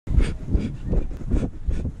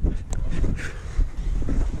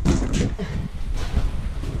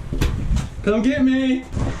Come get me!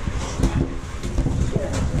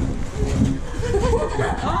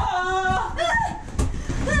 Ah!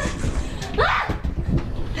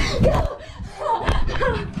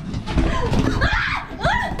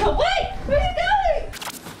 Wait! Where are you going?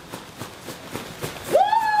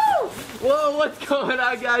 Woo! Whoa, what's going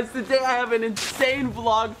on, guys? Today I have an insane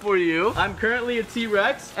vlog for you. I'm currently a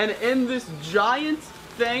T-Rex, and in this giant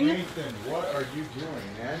thing... Nathan, what are you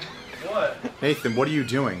doing, man? What? Nathan, what are you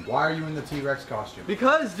doing? Why are you in the T-Rex costume?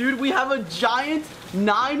 Because, dude, we have a giant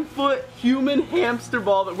 9-foot human hamster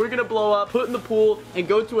ball that we're gonna blow up, put in the pool, and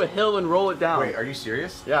go to a hill and roll it down. Wait, are you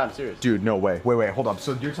serious? Yeah, I'm serious. Dude, no way. Wait, hold up.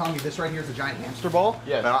 So you're telling me this right here is a giant hamster ball?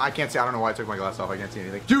 Yes. I can't see. I don't know why I took my glasses off. I can't see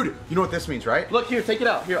anything. Dude, you know what this means, right? Look, here, take it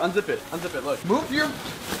out. Here, unzip it. Unzip it, look. Move your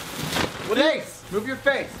face. Move your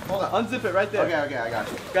face. Hold on. Unzip it right there. Okay, I got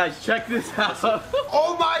you. Guys, check this out.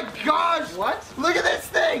 Oh my gosh! What? Look at this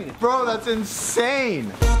thing! Bro, that's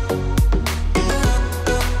insane!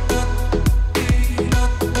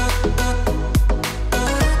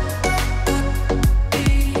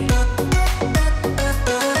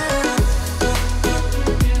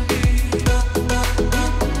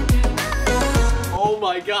 Oh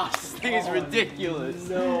my gosh, this thing is ridiculous.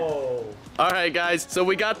 No. Alright guys, so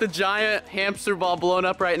we got the giant hamster ball blown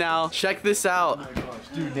up right now. Check this out. Oh my gosh.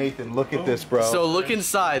 Dude, Nathan, look at this, bro. So look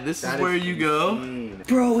inside. This is where you go.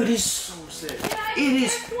 Bro, it is so sick. It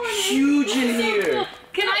is huge in here.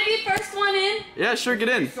 Can I be first one in? Yeah, sure, get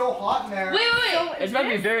in. It's so hot in there. Wait. It's about to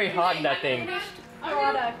be very hot in that thing.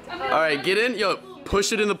 Alright, get in. Yo,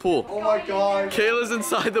 push it in the pool. Oh my god. Kayla's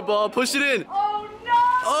inside the ball. Push it in. Oh no!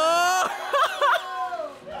 Oh!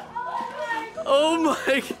 Oh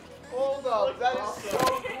my. Hold up, that is so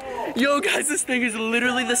cool. Yo, guys, this thing is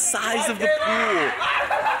literally the size of the pool.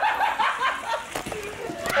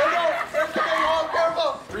 Oh no, there's the thing, oh,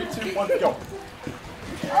 careful. 3, 2, 1, go.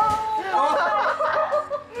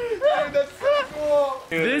 Dude, that's so cool.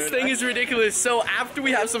 This thing is ridiculous. So after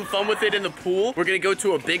we have some fun with it in the pool, we're gonna go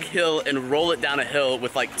to a big hill and roll it down a hill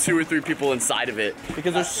with like 2 or 3 people inside of it.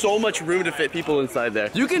 Because there's so much room to fit people inside there.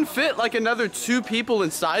 You can fit like another 2 people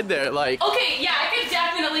inside there, like. Okay, yeah, I could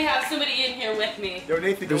definitely have somebody in here with me. Yo,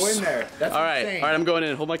 Nathan, go in there. That's Alright, insane. I'm going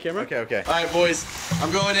in. Hold my camera. Okay. Alright, boys,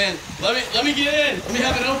 I'm going in. Let me get in. Let me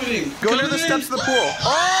have an opening. Go near the steps of the pool.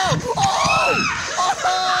 Oh!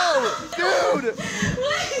 Dude!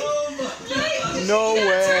 No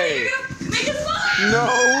way. No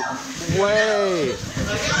way.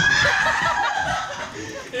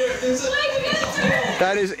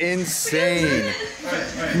 That is insane.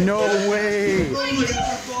 No way.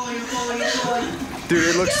 Dude,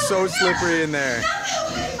 it looks so slippery in there.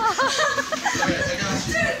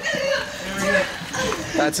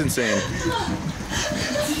 That's insane.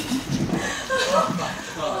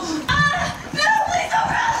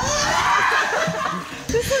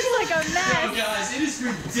 This looks like a mess. Yo, guys, it is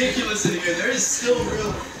ridiculous in here. There is still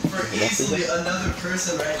room for easily another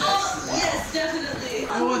person right next to me. Yes, definitely.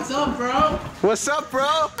 Oh, what's up, bro? What's up,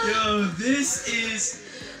 bro? Yo, this is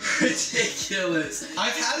ridiculous.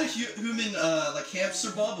 I've had a human like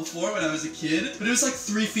hamster ball before when I was a kid, but it was like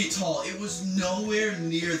 3 feet tall. It was nowhere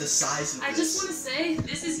near the size of this. I just want to say,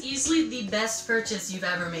 this is easily the best purchase you've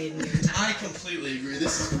ever made in your time. I completely agree.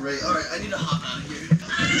 This is great. All right, I need to hop out of here.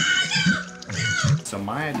 So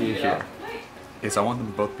my idea here is I want them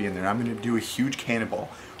to both be in there. I'm going to do a huge cannonball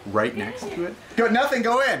right next to it. Go, nothing,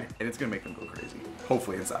 go in! And it's going to make them go crazy.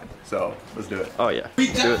 Hopefully inside. So, let's do it. Oh yeah. We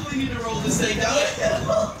definitely need to roll this thing down.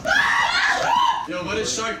 Yo, what is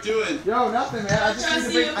Shark doing? Yo, nothing, man.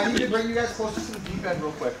 I need to bring you guys closer to the deep end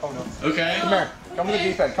real quick. Oh, no. Okay. Come here. Come to the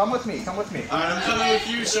deep end. Come with me. Come with me. All right, I'm coming with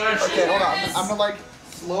you, Shark. Okay, hold on. I'm going to, like,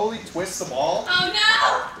 slowly twist the ball. Oh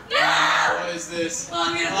no! No! What is this? Oh,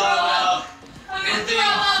 I'm gonna throw up. I'm gonna throw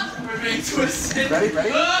up. We're being twisted. Ready? Don't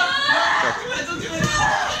do it.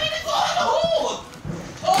 I need to fall in the hole.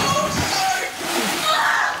 Oh, Shark.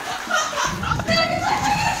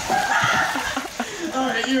 All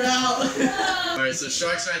right, you're out. All right, so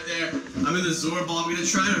Shark's right there. I'm in the Zora ball. I'm gonna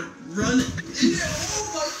try to run in it. Oh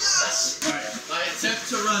my gosh. All right, I attempt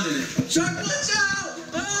to run in it. Shark, watch out.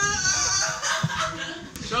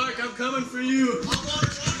 Shark, I'm coming for you.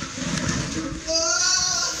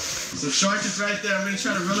 So Shark is right there. I'm gonna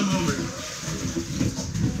try to run him over.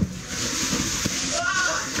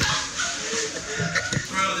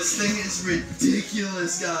 Bro, this thing is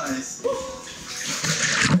ridiculous, guys.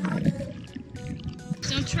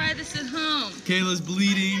 Don't try this at home. Kayla's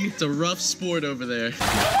bleeding. It's a rough sport over there.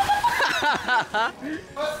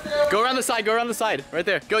 Go around the side, go around the side. Right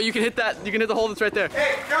there. Go, you can hit that. You can hit the hole that's right there.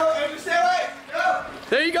 Hey, go, Andrew, stay away. Go.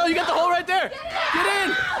 There you go, you got the hole right there. Get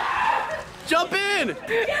in. Jump in.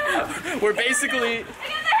 We're basically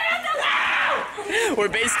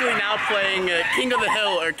now playing King of the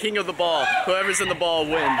Hill or King of the Ball. Whoever's in the ball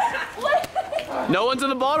wins. No one's in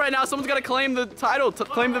the ball right now. Someone's got to claim the title,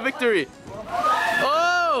 claim the victory.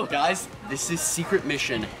 Oh! Guys, this is secret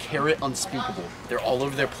mission, Carrot Unspeakable. They're all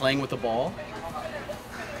over there playing with the ball.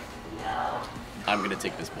 I'm gonna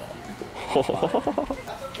take this ball.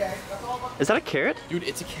 Is that a carrot? Dude,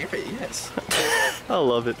 it's a carrot, yes. I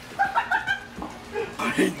love it.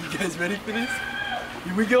 Alright, you guys ready for this?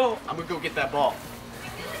 Here we go. I'm gonna go get that ball.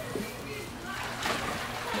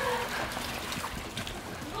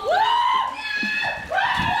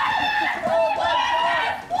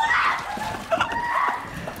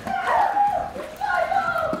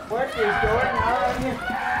 What is going on?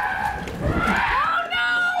 Oh no!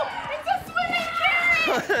 It's a swimming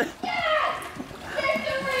carrot!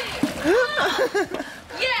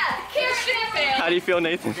 Yeah, carrot should have failed. How do you feel,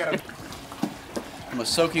 Nathan? I'm a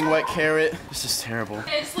soaking wet carrot. This is terrible.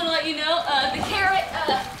 I just want to let you know, the carrot,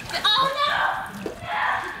 oh no!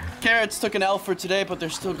 Carrots took an L for today, but they're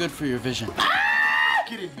still good for your vision.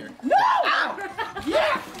 Get in here. No! Ow!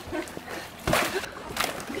 Yeah!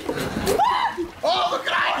 Oh, look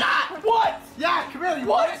what I got! What? Yeah, come here. You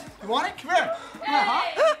want it? You want it? Come here. Come here, huh?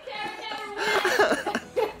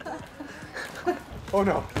 Oh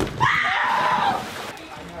no.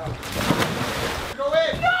 Go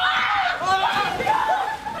in.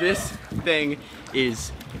 This thing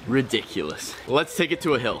is ridiculous. Let's take it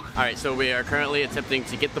to a hill. All right, so we are currently attempting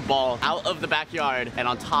to get the ball out of the backyard and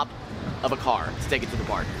on top of a car to take it to the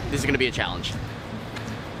park. This is gonna be a challenge.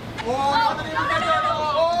 Oh, no.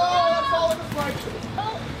 Oh, it's all in the spikes.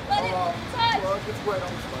 Oh, let it touch. Look, it's wet on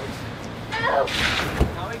the spikes. No.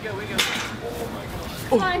 Now we go. Oh my gosh. It's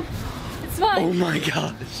fine. It's fine. Oh my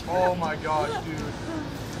gosh. Oh my gosh, dude.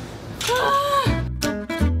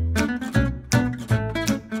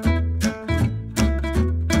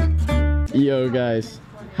 Yo guys,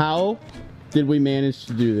 how did we manage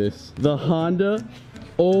to do this? The Honda,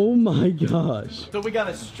 oh my gosh. So we got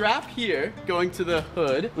a strap here going to the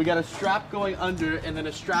hood. We got a strap going under and then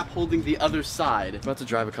a strap holding the other side. About to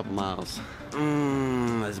drive a couple miles.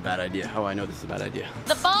 That's a bad idea. Oh, I know this is a bad idea.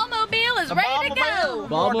 The ball-mobile is ready to go.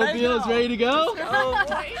 Ballmobile is ready to go?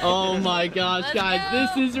 Oh my gosh, Let's guys,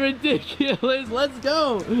 go. this is ridiculous. Let's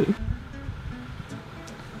go.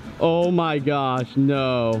 Oh my gosh,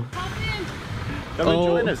 no. Hop in. Come and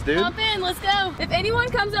join us, dude. Hop in. Let's go. If anyone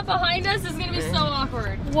comes up behind us, it's gonna be so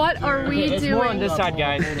awkward. What are we It's doing? more on this side,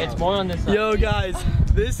 guys. It's more on this side. Yo guys,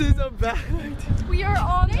 this is a bad idea. We are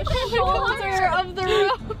on the Nathan, shoulder of the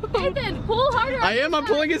road. Nathan, pull harder. I'm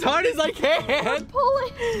pulling as hard as I can.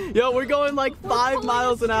 Pulling. Yo, we're going like 5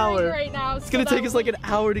 miles an hour. Right now, It's gonna take us like an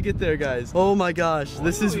hour to get there, guys. Oh my gosh,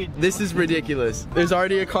 this is ridiculous. There's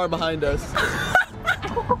already a car behind us. This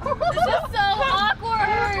is so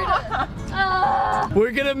awkward.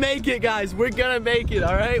 We're gonna make it, guys. We're gonna make it,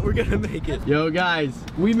 all right? We're gonna make it. Yo, guys,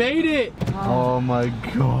 we made it. Oh my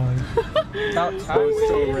gosh. About That time. was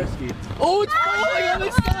so risky. Oh, it's falling on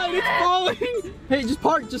this side. It's falling. Hey, just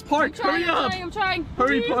park. Hurry up. I'm trying.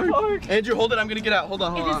 Hurry, park. Andrew, hold it. I'm gonna get out. Hold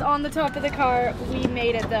on. It is on the top of the car. We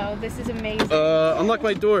made it though. This is amazing. Unlock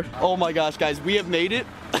my door. Oh my gosh, guys, we have made it.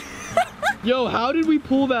 Yo, how did we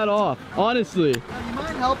pull that off? Honestly. You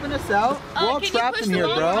mind helping us out? We're all trapped in here,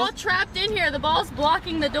 We're bro. all trapped in here. The ball's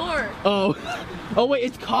blocking the door. Oh. Oh wait,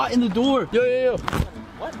 it's caught in the door. Yo.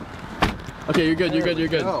 What? Okay, you're good.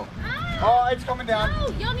 Oh. Oh, it's coming down. No,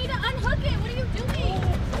 y'all need to unhook it. What are you doing?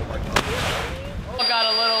 I got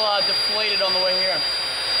a little deflated on the way here.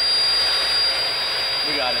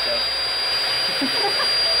 We got it though.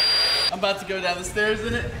 I'm about to go down the stairs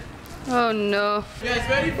in it. Oh no. You guys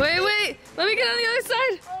ready? Wait. Let me get on the other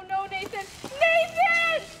side. Oh no, Nathan.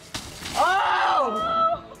 Nathan!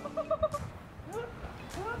 Oh!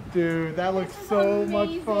 Dude, that looks so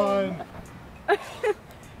much fun.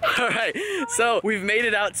 All right, so we've made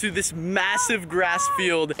it out to this massive grass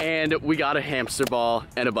field and we got a hamster ball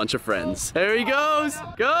and a bunch of friends. There he goes.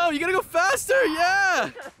 Go, you gotta go faster, yeah.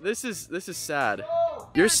 This is sad.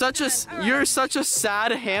 You're such a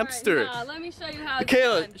sad hamster. Nah, let me show you how it's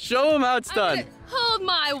Kayla, done. show him how it's done. Hold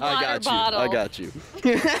my water bottle. I got you.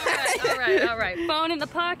 All right. Phone in the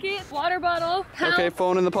pocket, water bottle. Okay,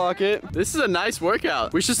 phone in the pocket. This is a nice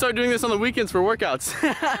workout. We should start doing this on the weekends for workouts.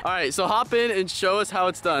 All right, so hop in and show us how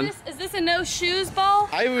it's done. Is this a no shoes ball?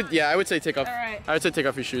 I would say take off. All right. I would say take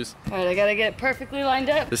off your shoes. All right, I gotta get it perfectly lined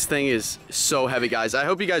up. This thing is so heavy, guys. I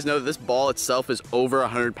hope you guys know that this ball itself is over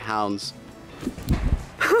 100 pounds.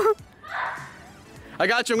 I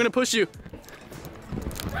got you. I'm gonna push you.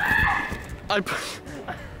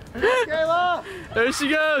 Kayla! There she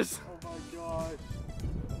goes. Oh my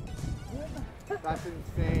gosh. That's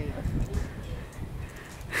insane.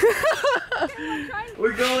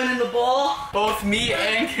 We're going in the ball. Both me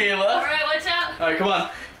and Kayla. All right, watch out. All right, come on.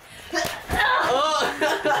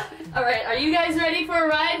 Oh. All right, are you guys ready for a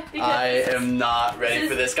ride? I am not ready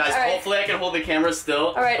for this, guys. Right. Hopefully I can hold the camera still.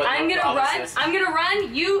 All right, I'm gonna run. I'm gonna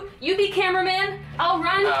run. You be cameraman. I'll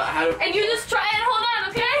run. And you just try and hold on,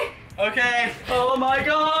 okay? Okay. Oh my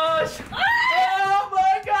gosh. Oh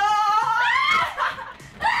my gosh.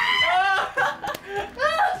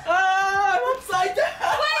 I'm upside down.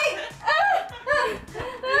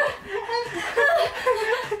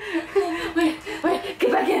 Wait,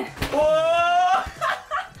 get back in. Whoa.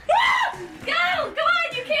 Go, come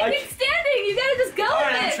on, you can't keep standing. You gotta just go All with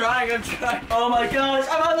right, it. I'm trying. Oh my gosh,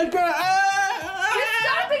 I'm on the ground. You're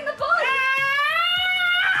stopping the ball.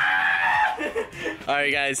 All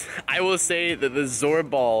right, guys, I will say that the Zor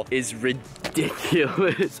ball is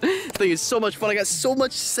ridiculous. This thing is so much fun. I got so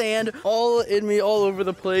much sand all in me, all over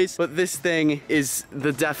the place. But this thing is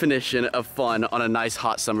the definition of fun on a nice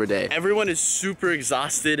hot summer day. Everyone is super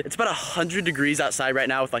exhausted. It's about 100 degrees outside right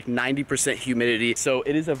now with like 90% humidity. So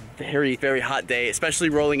it is a very, very hot day, especially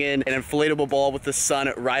rolling in an inflatable ball with the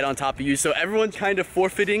sun right on top of you. So everyone's kind of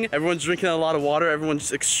forfeiting. Everyone's drinking a lot of water.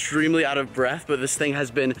 Everyone's extremely out of breath, but this thing has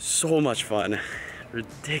been so much fun.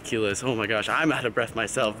 Ridiculous. Oh my gosh, I'm out of breath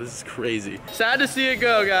myself. This is crazy. Sad to see it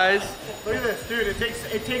go, guys. Look at this, dude. It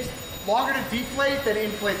takes longer to deflate than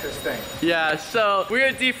inflate this thing. Yeah, so we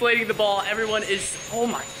are deflating the ball. Everyone is, oh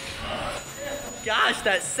my gosh,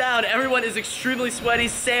 that sound. Everyone is extremely sweaty,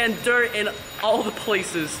 sand, dirt, in all the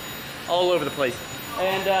places, all over the place.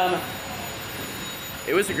 And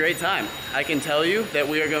it was a great time. I can tell you that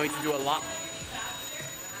we are going to do a lot.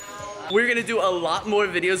 We're gonna do a lot more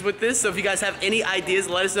videos with this, so if you guys have any ideas,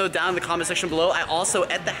 let us know down in the comment section below. I also,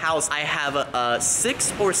 at the house, I have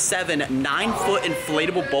 6 or 7 9-foot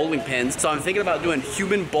inflatable bowling pins, so I'm thinking about doing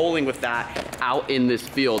human bowling with that out in this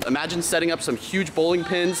field. Imagine setting up some huge bowling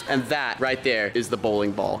pins, and that right there is the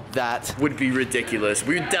bowling ball. That would be ridiculous.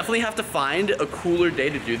 We would definitely have to find a cooler day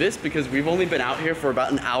to do this, because we've only been out here for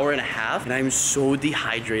about an hour and a half, and I'm so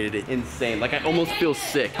dehydrated, it's insane. Like, I almost feel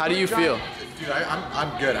sick. How do you feel? Dude,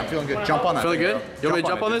 I'm good. I'm feeling good. Jump on that. Feeling good? You want me to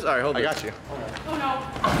jump on this? All right, hold it. I got you.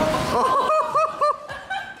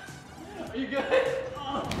 Are you good?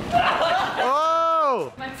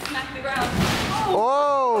 Oh! Might smack the ground.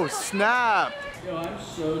 Oh, snap! Yo, I'm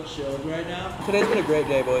so chilled right now. Today's been a great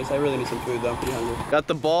day, boys. I really need some food, though. I'm pretty hungry. Got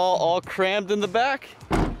the ball all crammed in the back.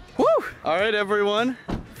 Woo! All right, everyone.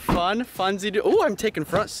 Funsy. Oh, I'm taking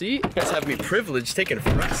front seat. You guys have me privileged taking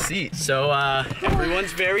front seat. So,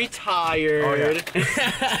 everyone's very tired. Oh, yeah.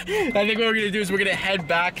 I think what we're gonna do is we're gonna head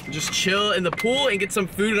back, just chill in the pool and get some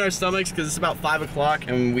food in our stomachs because it's about 5 o'clock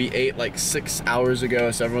and we ate like 6 hours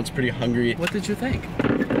ago, so everyone's pretty hungry. What did you think?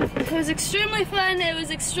 It was extremely fun, it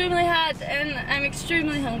was extremely hot, and I'm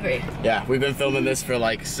extremely hungry. Yeah, we've been filming this for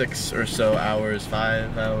like 6 or so hours,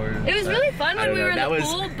 5 hours. It was really fun when we were in the was...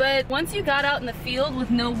 pool, but once you got out in the field with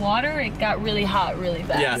no water, it got really hot really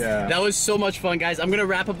fast. Yeah, that was so much fun, guys. I'm gonna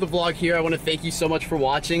wrap up the vlog here. I wanna thank you so much for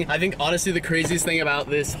watching. I think honestly the craziest thing about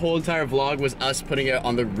this whole entire vlog was us putting it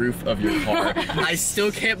on the roof of your car. I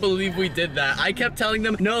still can't believe we did that. I kept telling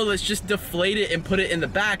them, no, let's just deflate it and put it in the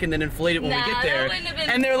back and then inflate it when we get there.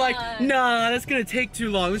 And they're like, nah, that's gonna take too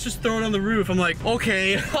long. Let's just throw it on the roof. I'm like,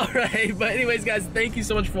 okay, all right. But anyways, guys, thank you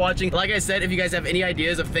so much for watching. Like I said, if you guys have any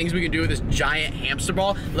ideas of things we can do with this giant hamster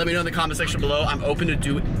ball, let me know in the comment section below. I'm open to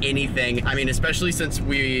do anything. I mean, especially since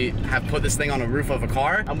we have put this thing on a roof of a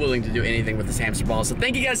car, I'm willing to do anything with this hamster ball. So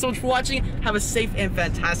thank you guys so much for watching. Have a safe and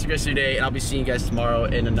fantastic rest of your day, and I'll be seeing you guys tomorrow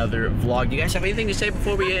in another vlog. You guys have anything to say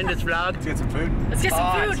before we end this vlog? Let's get some food. Let's get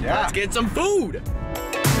some food. Yeah. Let's get some food.